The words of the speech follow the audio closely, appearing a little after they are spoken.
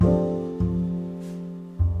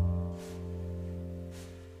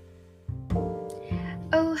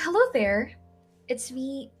Hello there. It's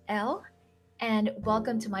me, Elle, and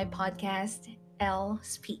welcome to my podcast, Elle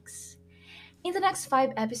Speaks. In the next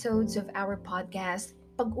 5 episodes of our podcast,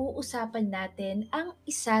 pag-uusapan natin ang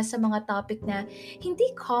isa sa mga topic na hindi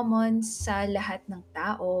common sa lahat ng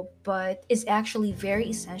tao but is actually very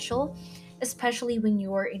essential, especially when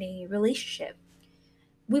you're in a relationship.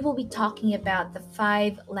 We will be talking about the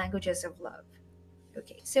 5 languages of love.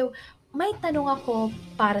 Okay, so may tanong ako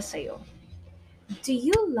para sa'yo. Do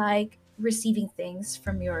you like receiving things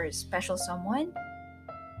from your special someone?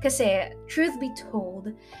 Kasi, truth be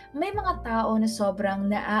told, may mga tao na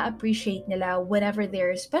sobrang na-appreciate nila whenever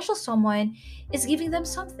their special someone is giving them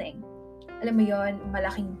something. Alam mo yon,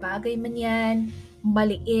 malaking bagay man yan,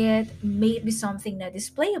 maliit, may it be something na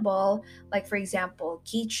displayable, like for example,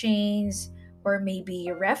 keychains, or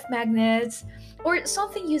maybe ref magnets, or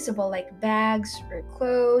something usable like bags, or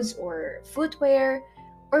clothes, or footwear,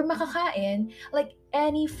 or makakain, like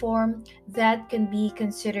any form that can be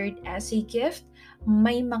considered as a gift,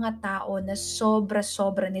 may mga tao na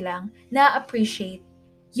sobra-sobra nilang na-appreciate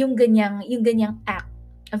yung ganyang act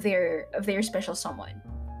of their special someone.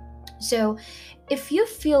 So, if you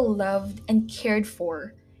feel loved and cared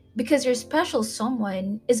for because your special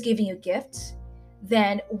someone is giving you gifts,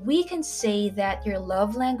 then we can say that your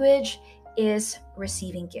love language is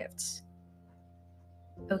receiving gifts.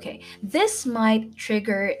 Okay, this might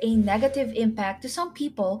trigger a negative impact to some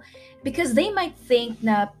people because they might think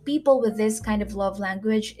that people with this kind of love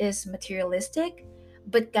language is materialistic,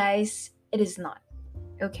 but guys, it is not.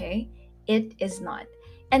 Okay? It is not.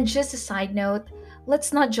 And just a side note,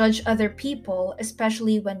 let's not judge other people,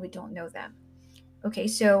 especially when we don't know them. Okay,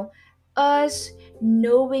 so us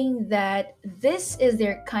knowing that this is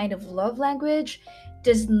their kind of love language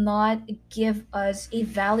does not give us a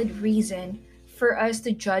valid reason for us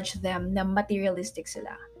to judge them na materialistic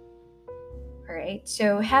sila. All right,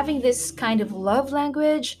 so having this kind of love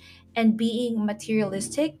language and being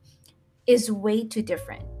materialistic is way too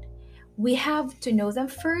different. We have to know them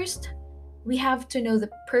first. We have to know the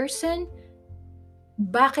person.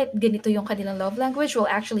 Bakit ganito yung kanilang love language? Well,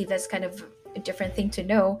 actually, that's kind of a different thing to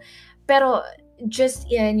know. Pero just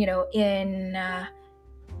in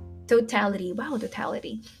totality, wow,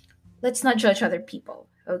 totality. Let's not judge other people,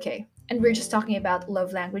 okay? And we're just talking about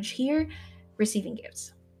love language here, receiving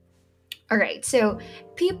gifts. All right, so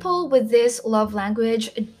people with this love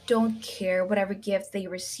language don't care whatever gift they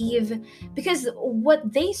receive because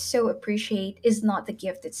what they so appreciate is not the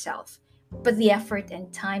gift itself, but the effort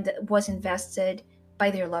and time that was invested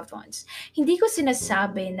by their loved ones. Hindi ko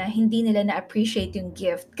sinasabi na hindi nila na-appreciate yung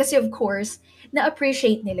gift kasi of course,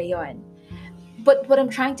 na-appreciate nila yon. But what I'm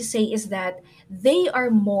trying to say is that they are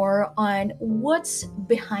more on what's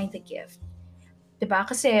behind the gift. Diba?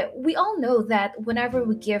 Kasi we all know that whenever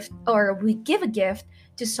we gift or we give a gift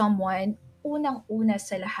to someone, unang-una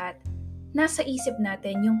sa lahat, nasa isip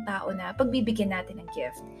natin yung tao na pagbibigyan natin ng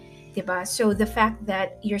gift. Diba? So the fact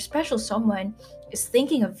that your special someone is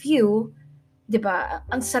thinking of you, diba,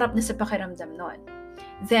 ang sarap na sa pakiramdam nun.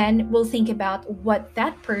 Then we'll think about what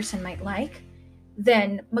that person might like.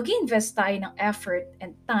 Then mag-invest tayo ng effort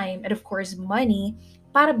and time and of course money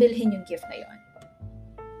para bilhin yung gift na yon.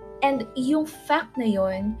 And yung fact na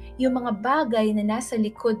yon, yung mga bagay na nasa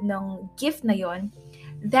likod ng gift na yon,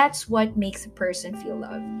 that's what makes a person feel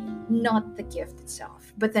loved, not the gift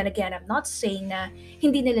itself. But then again, I'm not saying na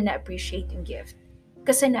hindi nila na-appreciate yung gift.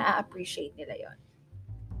 Kasi na-appreciate nila yon.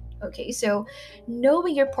 Okay, so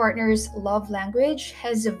knowing your partner's love language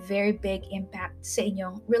has a very big impact sa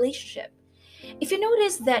inyong relationship. If you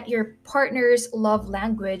notice that your partner's love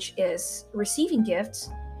language is receiving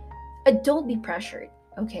gifts, don't be pressured.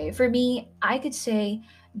 Okay, for me, I could say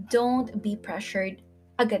don't be pressured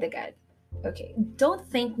agad-agad. Okay, don't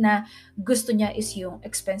think na gusto niya is yung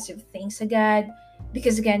expensive things agad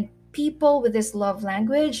because again, people with this love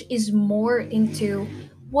language is more into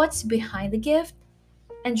what's behind the gift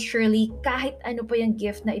and surely kahit ano pa yung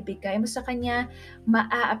gift na ibigay mo sa kanya,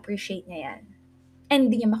 maa-appreciate niya yan. And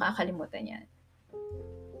hindi niya makakalimutan yan.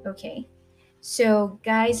 Okay? So,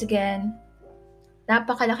 guys, again,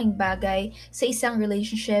 napakalaking bagay sa isang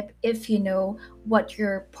relationship if you know what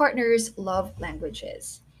your partner's love language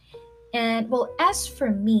is. And well, as for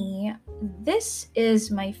me, this is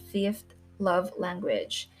my fifth love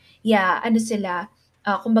language. Yeah, ano sila?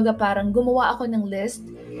 Kumbaga parang gumawa ako ng list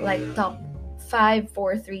like top 5,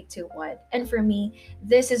 4, 3, 2, 1. And for me,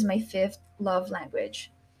 this is my fifth love language.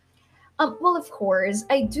 Well, of course,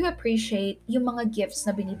 I do appreciate yung mga gifts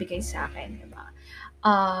na binibigay sa akin, di ba?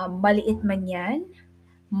 Maliit man yan,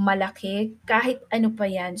 malaki, kahit ano pa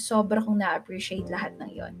yan, sobra kong na-appreciate lahat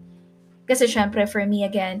ng yon. Kasi syempre for me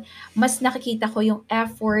again, mas nakikita ko yung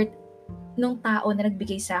effort nung tao na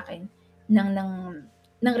nagbigay sa akin ng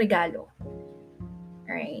ng regalo.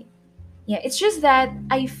 Right? Yeah, it's just that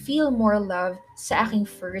I feel more love sa aking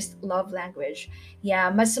first love language. Yeah,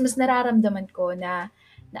 mas nararamdaman ko na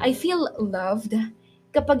I feel loved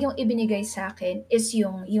kapag yung ibinigay sa akin is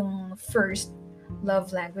yung first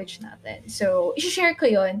love language natin. So, i-share ko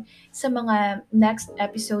yon sa mga next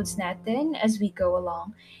episodes natin as we go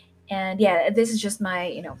along. And yeah, this is just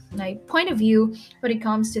my point of view when it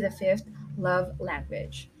comes to the fifth love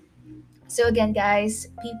language. So again, guys,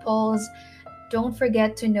 peoples, don't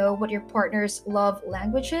forget to know what your partner's love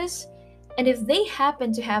language is. And if they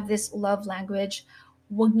happen to have this love language,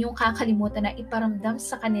 huwag niyong kakalimutan na iparamdam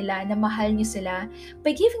sa kanila na mahal niyo sila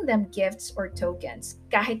by giving them gifts or tokens,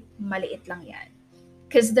 kahit maliit lang yan.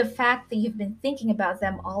 Because the fact that you've been thinking about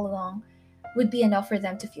them all along would be enough for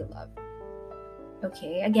them to feel loved.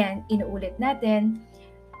 Okay, again, inuulit natin,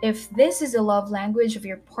 if this is the love language of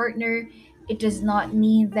your partner, it does not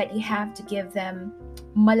mean that you have to give them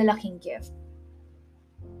malalaking gift.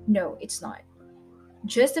 No, it's not.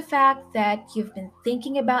 Just the fact that you've been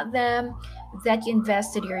thinking about them, that you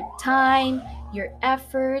invested your time, your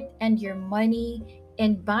effort, and your money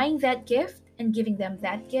in buying that gift and giving them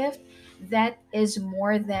that gift, that is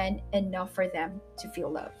more than enough for them to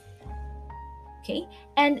feel love. Okay?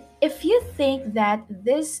 And if you think that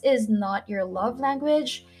this is not your love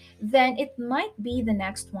language, then it might be the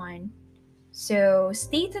next one. So,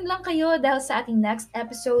 stay tuned lang kayo dahil sa ating next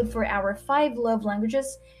episode for our 5 Love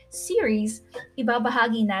Languages series,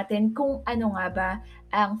 ibabahagi natin kung ano nga ba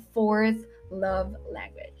ang fourth love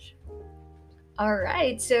language. All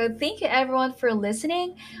right. So thank you everyone for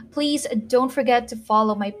listening. Please don't forget to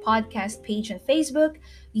follow my podcast page on Facebook,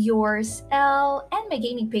 yours L, and my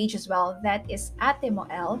gaming page as well. That is Ate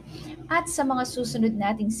Moel. At sa mga susunod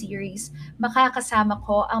nating series, makakasama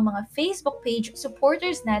ko ang mga Facebook page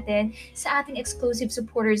supporters natin sa ating exclusive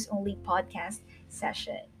supporters only podcast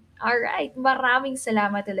session. All right. Maraming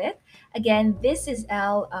salamat ulit. Again, this is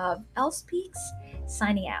L of L Speaks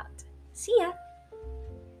signing out. See ya.